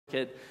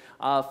could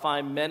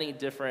find many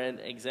different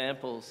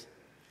examples.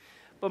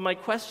 But my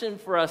question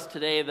for us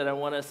today that I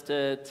want us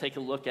to take a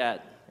look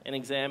at and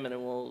examine,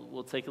 and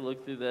we'll take a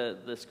look through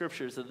the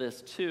scriptures of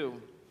this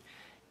too,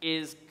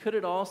 is could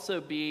it also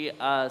be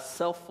a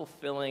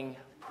self-fulfilling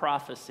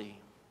prophecy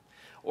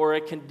or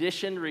a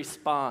conditioned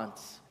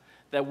response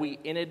that we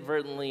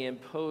inadvertently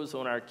impose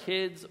on our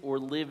kids or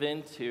live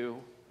into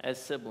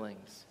as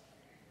siblings?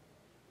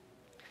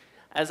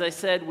 As I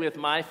said, with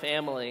my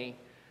family,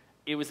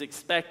 it was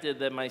expected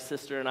that my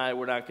sister and I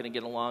were not going to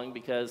get along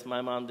because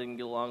my mom didn't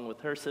get along with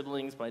her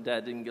siblings, my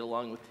dad didn't get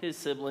along with his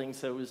siblings,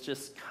 so it was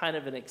just kind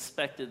of an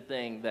expected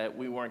thing that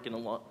we weren't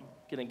going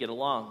to get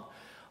along.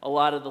 A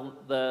lot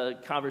of the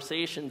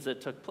conversations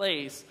that took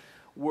place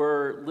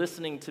were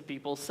listening to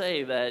people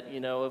say that,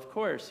 of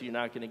course, you're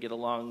not going to get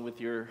along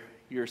with your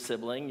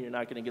sibling, you're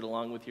not going to get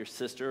along with your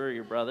sister or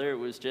your brother. It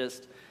was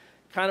just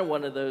kind of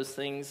one of those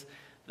things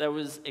that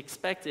was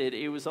expected.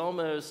 It was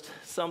almost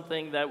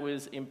something that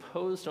was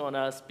imposed on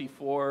us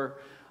before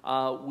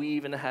we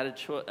even had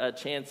a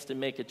chance to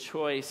make a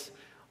choice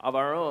of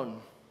our own.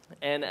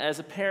 And as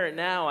a parent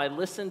now, I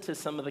listen to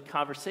some of the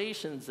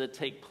conversations that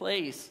take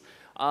place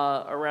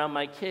around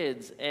my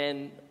kids.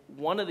 And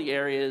one of the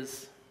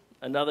areas,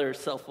 another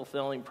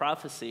self-fulfilling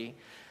prophecy,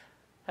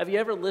 have you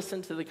ever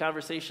listened to the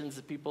conversations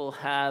that people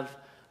have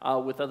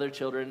with other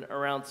children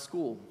around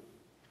school?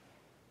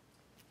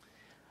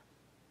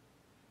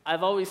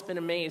 I've always been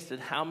amazed at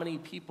how many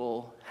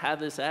people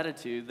have this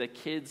attitude that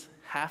kids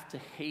have to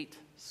hate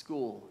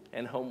school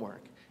and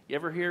homework. You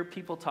ever hear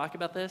people talk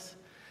about this?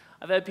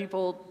 I've had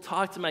people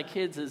talk to my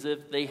kids as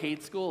if they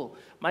hate school.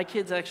 My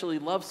kids actually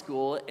love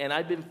school, and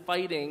I've been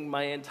fighting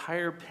my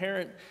entire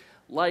parent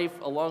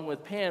life along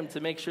with Pam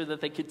to make sure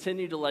that they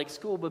continue to like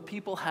school, but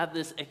people have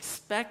this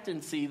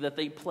expectancy that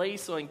they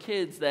place on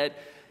kids that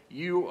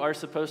you are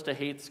supposed to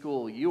hate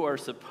school, you are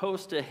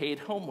supposed to hate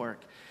homework.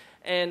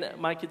 And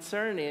my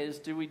concern is,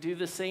 do we do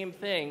the same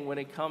thing when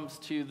it comes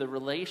to the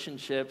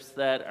relationships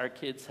that our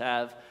kids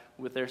have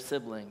with their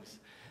siblings?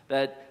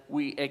 That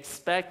we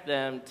expect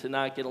them to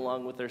not get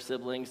along with their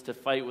siblings, to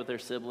fight with their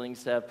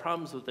siblings, to have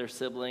problems with their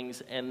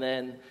siblings, and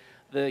then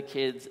the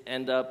kids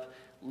end up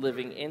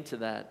living into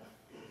that.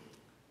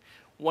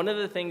 One of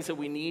the things that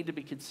we need to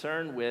be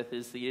concerned with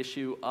is the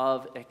issue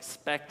of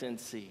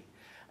expectancy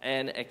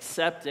and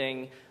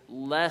accepting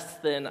less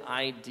than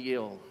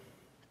ideal.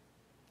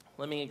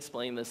 Let me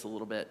explain this a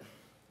little bit.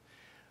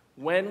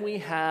 When we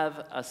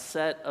have a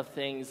set of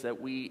things that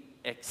we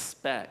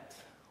expect,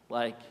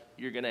 like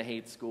you're going to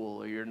hate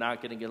school or you're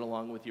not going to get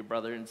along with your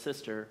brother and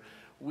sister,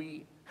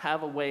 we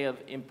have a way of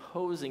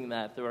imposing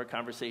that through our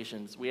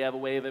conversations. We have a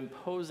way of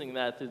imposing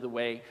that through the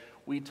way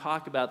we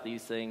talk about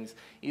these things,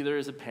 either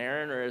as a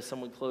parent or as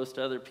someone close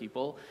to other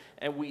people,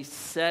 and we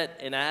set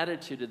an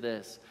attitude to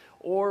this.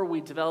 Or we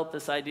develop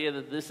this idea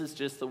that this is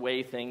just the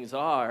way things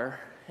are,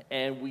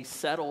 and we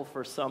settle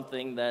for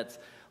something that's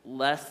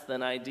less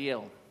than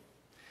ideal.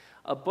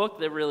 A book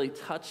that really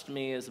touched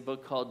me is a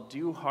book called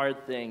Do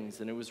Hard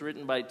Things, and it was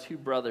written by two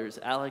brothers,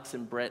 Alex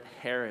and Brett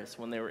Harris,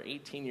 when they were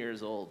 18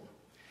 years old.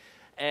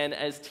 And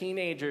as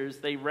teenagers,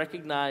 they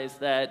recognized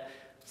that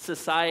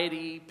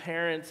society,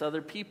 parents,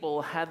 other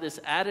people had this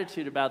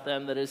attitude about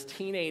them that as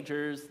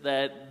teenagers,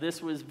 that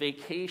this was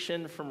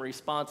vacation from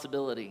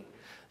responsibility,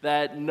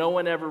 that no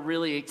one ever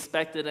really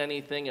expected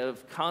anything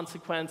of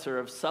consequence or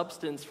of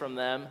substance from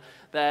them,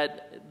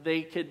 that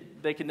they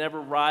could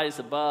never rise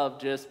above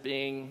just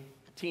being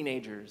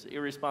teenagers,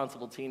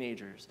 irresponsible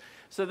teenagers.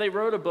 So they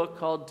wrote a book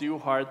called Do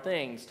Hard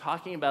Things,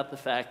 talking about the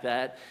fact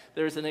that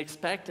there's an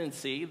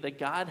expectancy that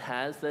God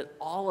has that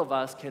all of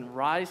us can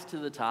rise to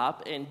the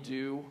top and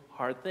do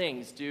hard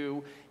things,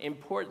 do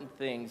important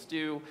things,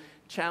 do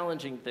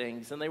challenging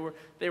things. And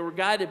they were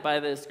guided by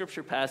the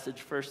scripture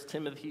passage, 1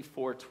 Timothy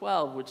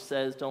 4:12, which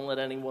says, don't let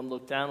anyone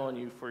look down on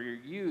you for your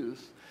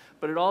youth.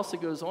 But it also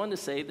goes on to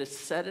say to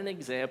set an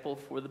example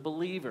for the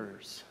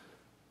believers.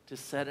 To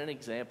set an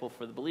example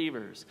for the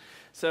believers.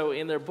 So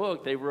in their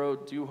book, they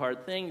wrote Do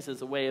Hard Things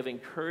as a way of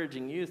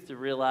encouraging youth to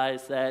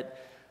realize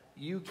that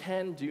you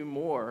can do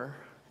more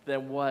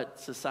than what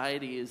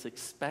society is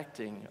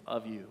expecting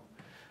of you.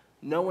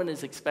 No one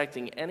is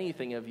expecting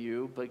anything of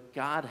you, but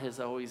God has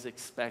always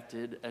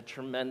expected a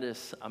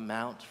tremendous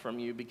amount from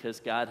you because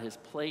God has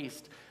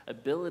placed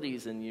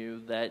abilities in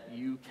you that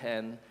you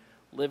can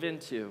live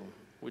into,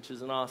 which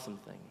is an awesome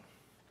thing.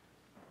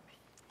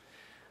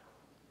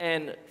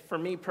 And for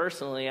me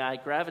personally, I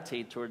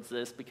gravitate towards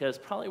this because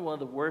probably one of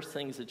the worst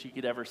things that you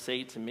could ever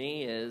say to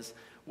me is,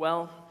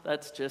 well,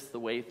 that's just the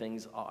way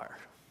things are.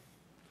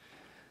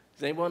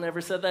 Has anyone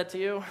ever said that to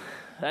you?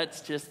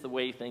 That's just the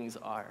way things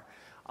are.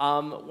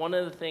 One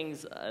of the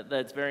things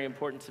that's very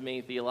important to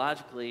me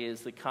theologically is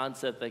the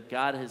concept that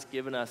God has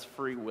given us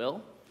free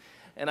will.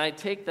 And I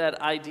take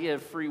that idea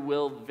of free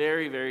will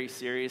very, very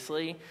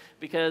seriously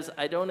because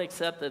I don't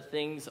accept that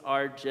things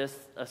are just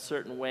a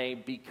certain way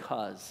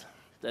because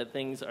that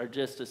things are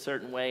just a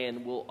certain way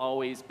and will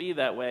always be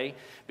that way,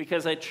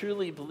 because I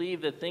truly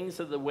believe that things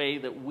are the way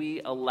that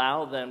we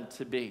allow them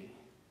to be,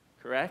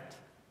 correct?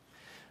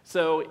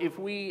 So if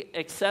we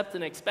accept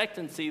an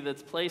expectancy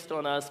that's placed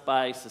on us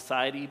by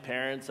society,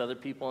 parents, other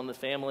people in the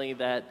family,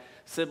 that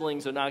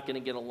siblings are not going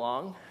to get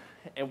along,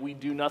 and we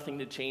do nothing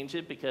to change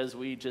it because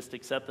we just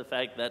accept the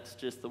fact that's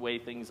just the way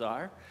things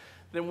are,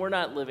 then we're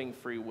not living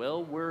free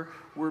will.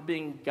 We're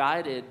being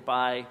guided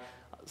by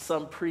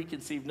some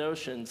preconceived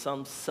notion,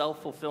 some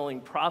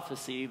self-fulfilling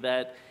prophecy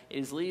that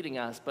is leading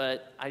us.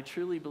 But I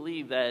truly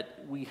believe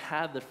that we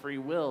have the free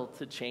will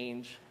to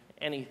change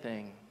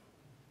anything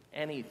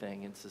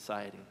in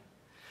society.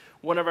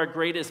 One of our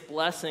greatest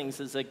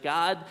blessings is that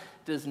God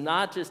does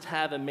not just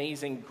have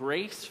amazing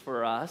grace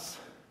for us,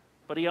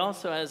 but he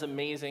also has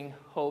amazing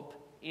hope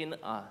in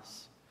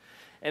us.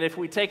 And if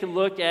we take a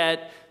look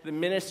at the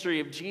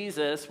ministry of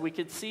Jesus, we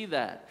could see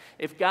that.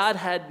 If God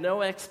had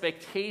no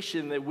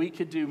expectation that we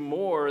could do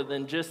more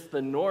than just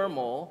the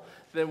normal,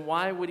 then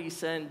why would he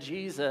send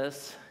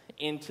Jesus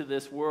into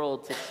this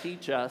world to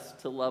teach us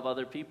to love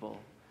other people?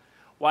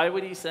 Why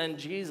would he send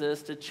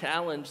Jesus to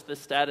challenge the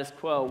status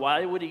quo?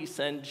 Why would he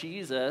send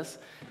Jesus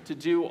to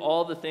do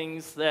all the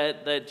things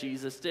that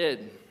Jesus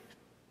did?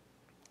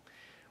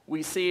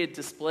 We see it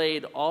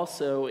displayed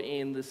also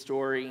in the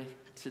story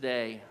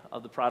today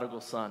of the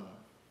prodigal son.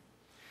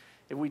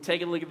 If we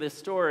take a look at this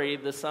story,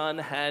 the son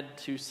had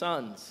two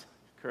sons,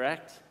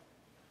 correct?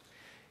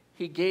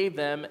 He gave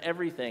them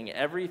everything.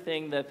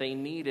 Everything that they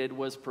needed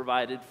was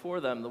provided for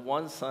them. The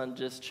one son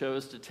just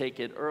chose to take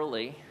it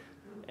early,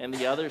 and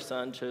the other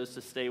son chose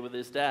to stay with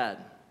his dad.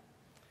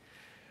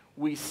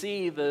 We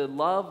see the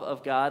love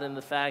of God in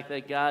the fact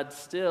that God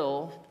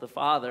still, the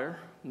Father,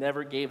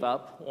 never gave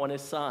up on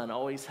his son,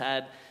 always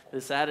had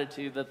this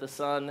attitude that the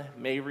son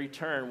may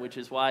return, which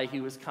is why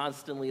he was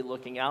constantly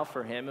looking out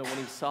for him. And when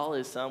he saw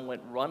his son,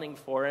 went running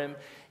for him,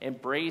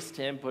 embraced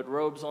him, put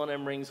robes on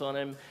him, rings on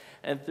him,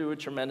 and threw a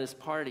tremendous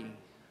party.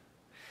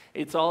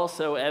 It's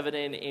also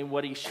evident in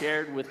what he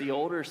shared with the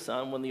older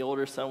son when the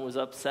older son was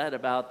upset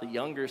about the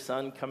younger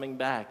son coming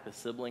back, the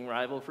sibling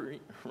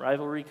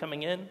rivalry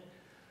coming in.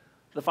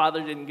 The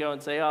father didn't go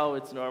and say, oh,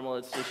 it's normal,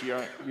 it's just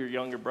your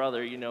younger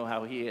brother, you know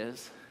how he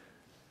is.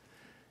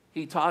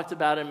 He talked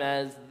about him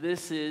as,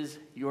 this is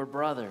your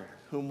brother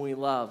whom we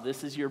love.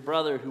 This is your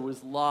brother who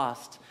was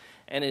lost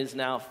and is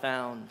now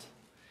found.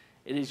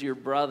 It is your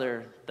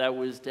brother that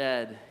was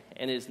dead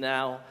and is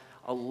now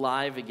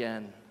alive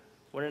again.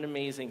 What an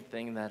amazing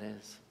thing that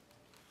is.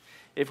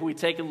 If we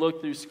take a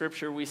look through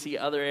Scripture, we see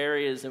other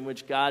areas in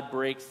which God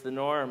breaks the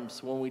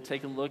norms. When we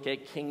take a look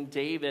at King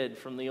David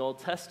from the Old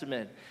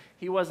Testament,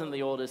 he wasn't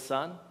the oldest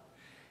son.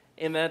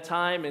 In that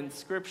time in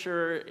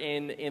Scripture,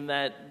 in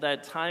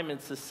that time in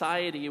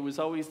society, it was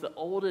always the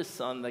oldest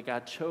son that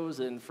got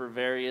chosen for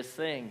various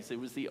things. It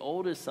was the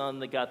oldest son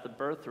that got the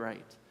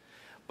birthright.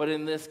 But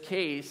in this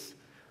case,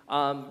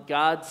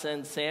 God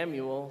sends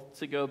Samuel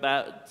to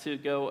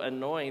go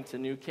anoint a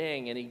new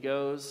king, and he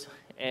goes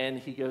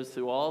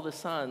through all the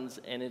sons,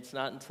 and it's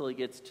not until he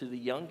gets to the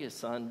youngest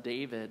son,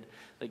 David,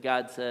 that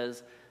God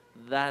says,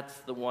 that's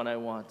the one I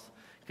want.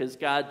 Because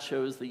God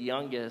chose the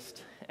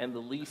youngest and the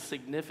least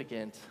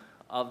significant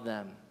of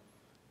them.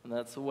 And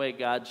that's the way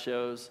God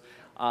shows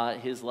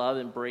his love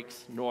and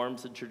breaks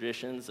norms and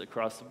traditions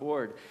across the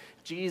board.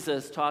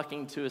 Jesus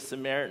talking to a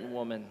Samaritan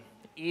woman,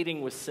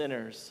 eating with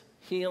sinners,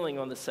 healing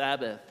on the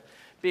Sabbath,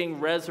 being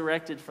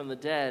resurrected from the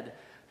dead.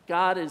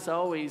 God is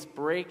always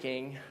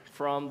breaking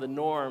from the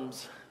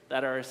norms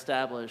that are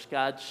established.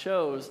 God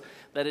shows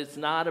that it's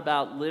not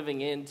about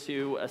living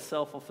into a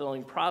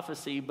self-fulfilling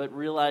prophecy, but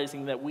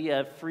realizing that we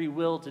have free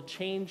will to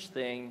change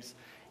things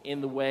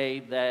in the way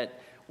that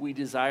we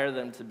desire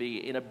them to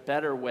be, in a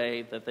better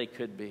way that they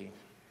could be.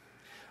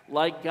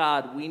 Like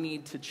God, we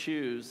need to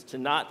choose to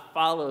not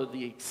follow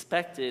the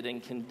expected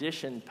and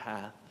conditioned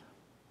path.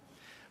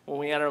 When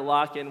we had our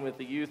lock-in with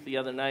the youth the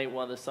other night,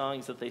 one of the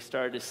songs that they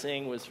started to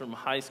sing was from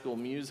High School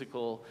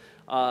Musical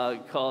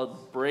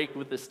called Break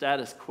with the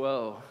Status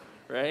Quo,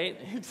 right?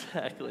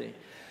 Exactly.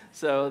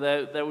 So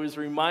that was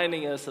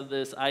reminding us of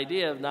this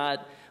idea of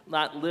not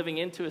living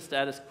into a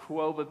status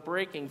quo, but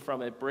breaking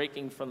from it,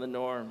 breaking from the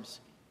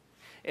norms.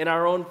 In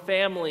our own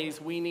families,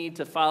 we need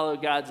to follow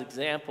God's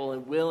example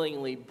and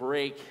willingly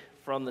break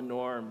from the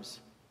norms.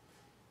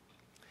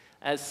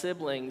 As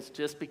siblings,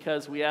 just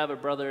because we have a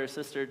brother or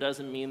sister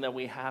doesn't mean that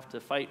we have to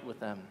fight with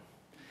them.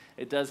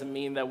 It doesn't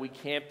mean that we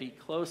can't be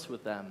close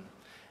with them.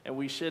 And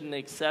we shouldn't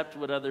accept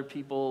what other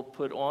people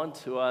put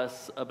onto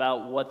us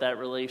about what that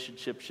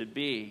relationship should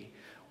be.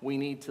 We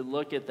need to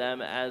look at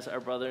them as our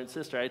brother and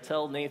sister. I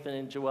tell Nathan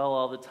and Joelle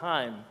all the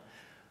time,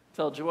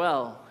 tell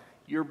Joelle,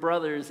 your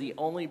brother is the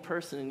only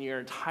person in your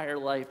entire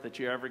life that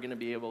you're ever going to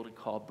be able to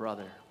call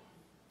brother.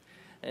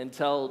 And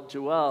tell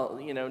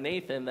Joelle,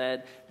 Nathan,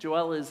 that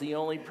Joelle is the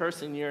only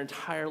person in your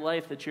entire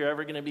life that you're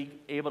ever going to be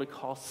able to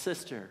call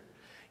sister.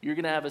 You're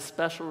going to have a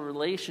special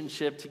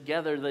relationship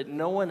together that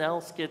no one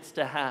else gets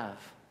to have,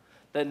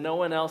 that no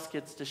one else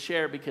gets to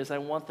share, because I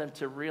want them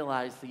to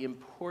realize the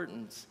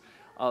importance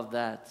of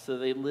that so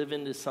they live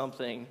into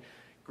something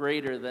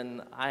greater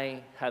than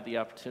I had the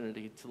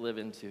opportunity to live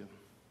into.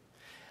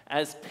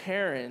 As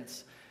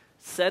parents,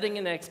 Setting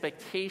an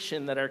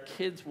expectation that our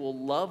kids will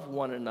love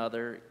one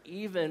another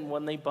even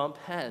when they bump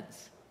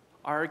heads.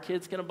 Are our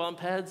kids going to bump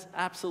heads?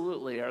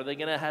 Absolutely. Are they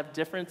going to have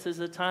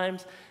differences at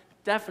times?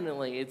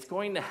 Definitely. It's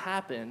going to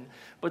happen.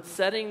 But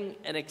setting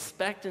an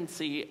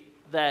expectancy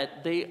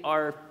that they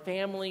are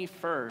family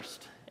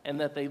first and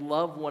that they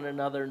love one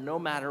another no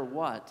matter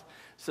what,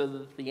 so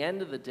that at the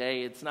end of the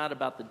day, it's not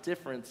about the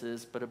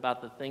differences, but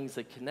about the things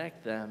that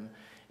connect them,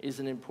 is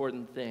an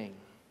important thing.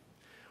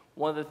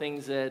 One of the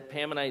things that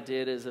Pam and I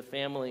did as a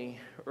family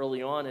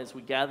early on is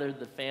we gathered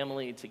the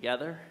family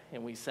together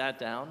and we sat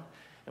down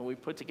and we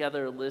put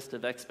together a list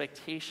of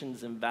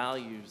expectations and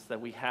values that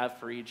we have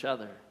for each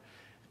other.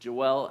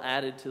 Joelle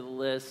added to the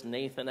list,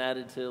 Nathan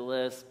added to the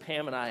list,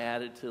 Pam and I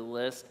added to the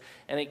list,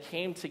 and it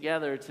came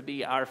together to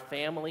be our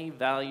family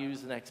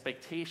values and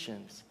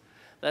expectations.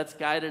 That's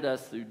guided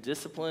us through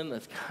discipline,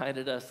 that's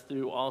guided us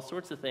through all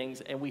sorts of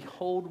things, and we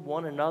hold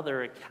one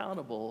another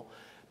accountable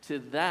to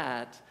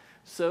that,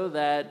 so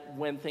that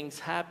when things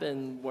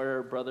happen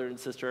where brother and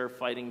sister are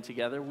fighting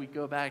together, we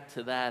go back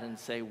to that and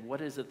say,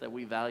 what is it that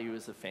we value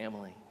as a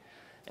family?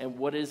 And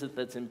what is it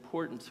that's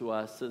important to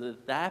us, so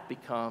that that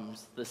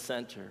becomes the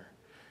center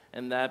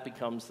and that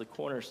becomes the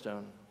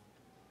cornerstone.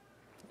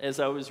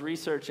 As I was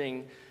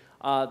researching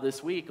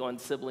this week on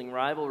sibling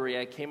rivalry,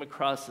 I came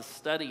across a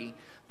study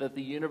that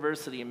the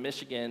University of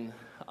Michigan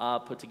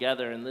put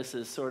together, and this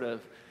is sort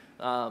of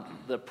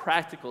the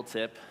practical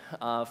tip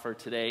for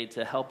today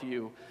to help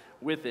you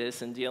with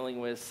this and dealing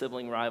with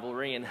sibling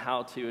rivalry and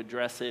how to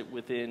address it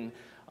within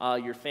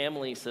your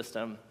family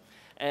system.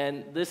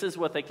 And this is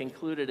what they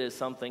concluded as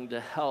something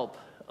to help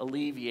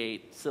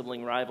alleviate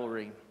sibling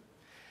rivalry.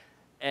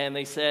 And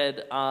they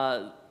said,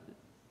 have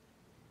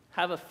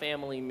a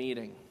family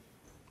meeting.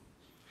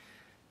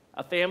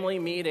 A family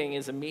meeting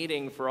is a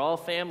meeting for all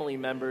family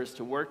members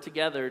to work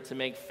together to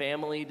make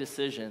family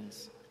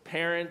decisions.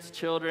 Parents,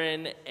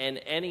 children, and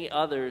any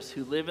others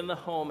who live in the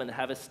home and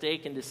have a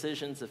stake in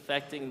decisions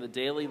affecting the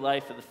daily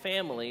life of the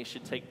family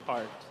should take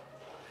part.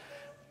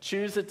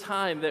 Choose a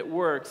time that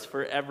works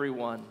for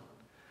everyone.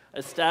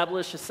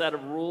 Establish a set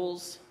of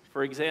rules.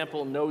 For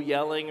example, no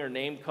yelling or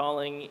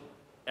name-calling.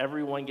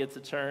 Everyone gets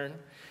a turn.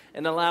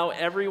 And allow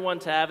everyone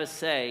to have a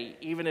say,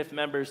 even if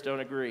members don't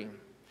agree.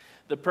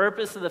 The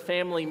purpose of the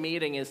family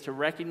meeting is to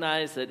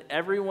recognize that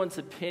everyone's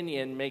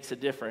opinion makes a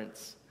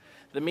difference.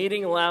 The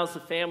meeting allows the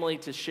family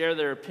to share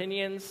their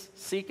opinions,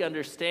 seek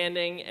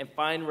understanding, and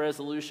find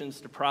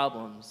resolutions to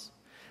problems.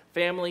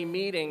 Family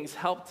meetings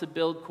help to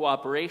build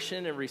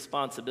cooperation and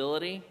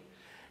responsibility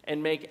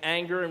and make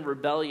anger and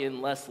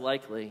rebellion less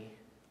likely.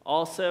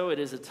 Also, it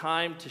is a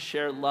time to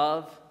share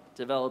love,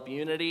 develop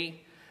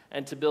unity,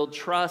 and to build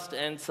trust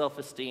and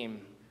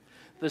self-esteem.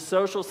 The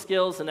social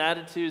skills and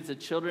attitudes that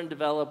children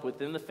develop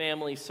within the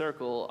family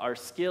circle are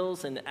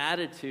skills and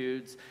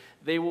attitudes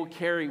they will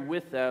carry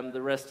with them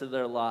the rest of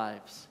their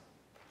lives.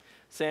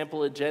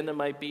 Sample agenda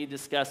might be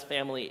discuss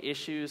family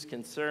issues,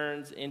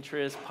 concerns,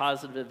 interests,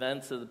 positive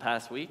events of the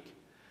past week.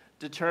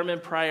 Determine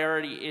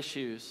priority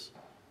issues.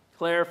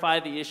 Clarify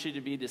the issue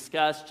to be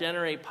discussed.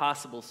 Generate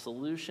possible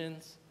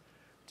solutions.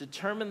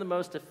 Determine the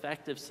most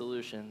effective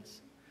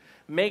solutions.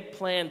 Make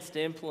plans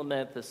to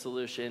implement the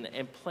solution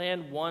and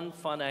plan one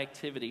fun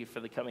activity for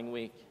the coming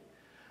week.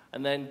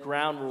 And then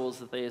ground rules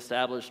that they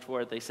established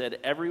for it. They said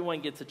everyone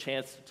gets a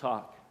chance to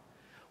talk.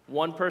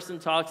 One person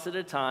talks at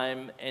a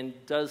time and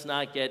does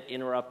not get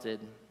interrupted.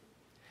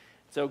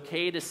 It's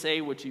okay to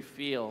say what you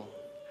feel.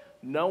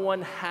 No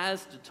one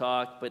has to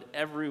talk, but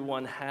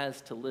everyone has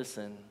to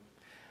listen.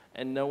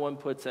 And no one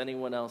puts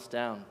anyone else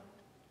down.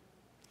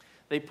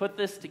 They put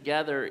this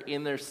together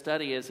in their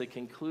study as a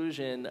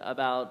conclusion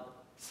about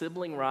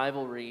sibling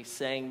rivalry,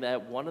 saying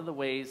that one of the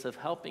ways of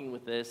helping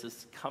with this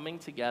is coming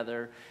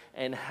together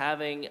and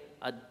having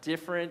a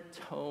different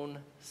tone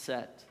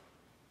set.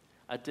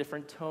 A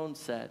different tone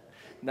set.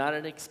 Not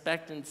an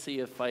expectancy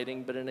of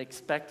fighting, but an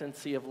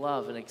expectancy of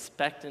love, an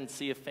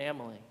expectancy of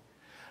family.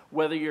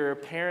 Whether you're a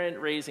parent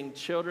raising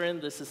children,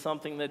 this is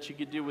something that you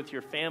could do with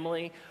your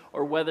family,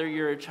 or whether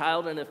you're a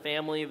child in a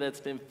family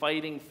that's been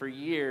fighting for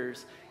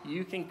years,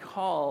 you can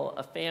call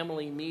a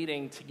family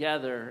meeting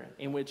together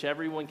in which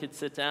everyone could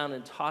sit down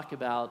and talk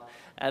about,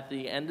 at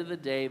the end of the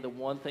day, the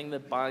one thing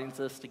that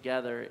binds us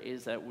together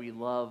is that we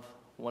love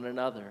one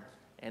another.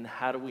 And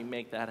how do we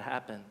make that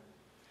happen?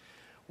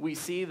 We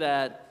see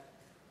that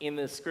in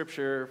the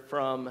scripture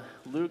from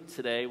Luke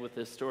today with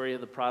the story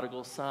of the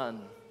prodigal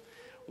son.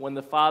 When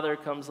the father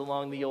comes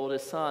along the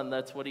oldest son,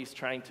 that's what he's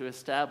trying to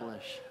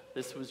establish.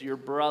 This was your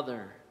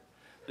brother.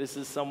 This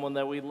is someone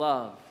that we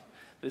love.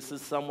 This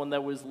is someone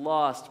that was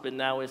lost but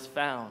now is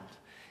found.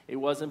 It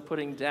wasn't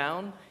putting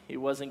down. It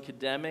wasn't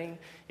condemning.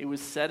 It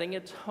was setting a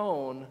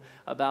tone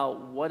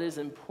about what is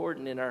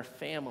important in our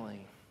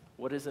family,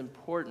 what is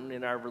important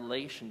in our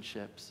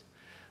relationships.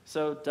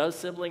 So does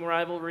sibling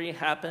rivalry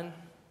happen?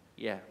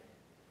 Yeah.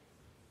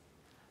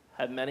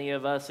 Have many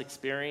of us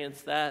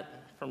experienced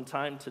that from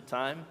time to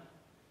time?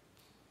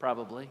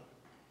 Probably.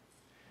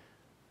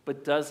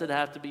 But does it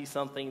have to be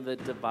something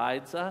that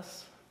divides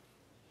us?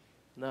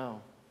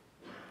 No.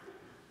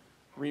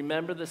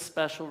 Remember the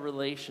special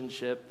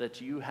relationship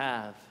that you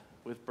have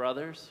with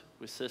brothers,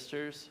 with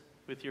sisters,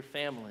 with your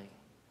family.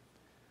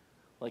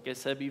 Like I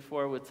said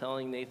before with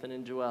telling Nathan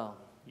and Joelle,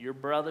 your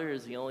brother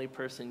is the only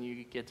person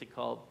you get to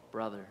call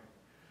brother.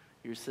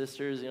 Your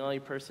sister is the only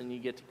person you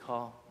get to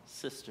call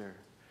sister.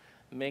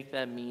 Make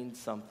that mean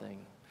something.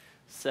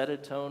 Set a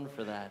tone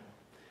for that.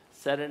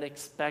 Set an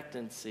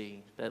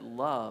expectancy that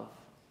love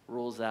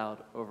rules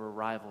out over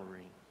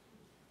rivalry.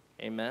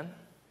 Amen?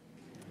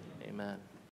 Amen.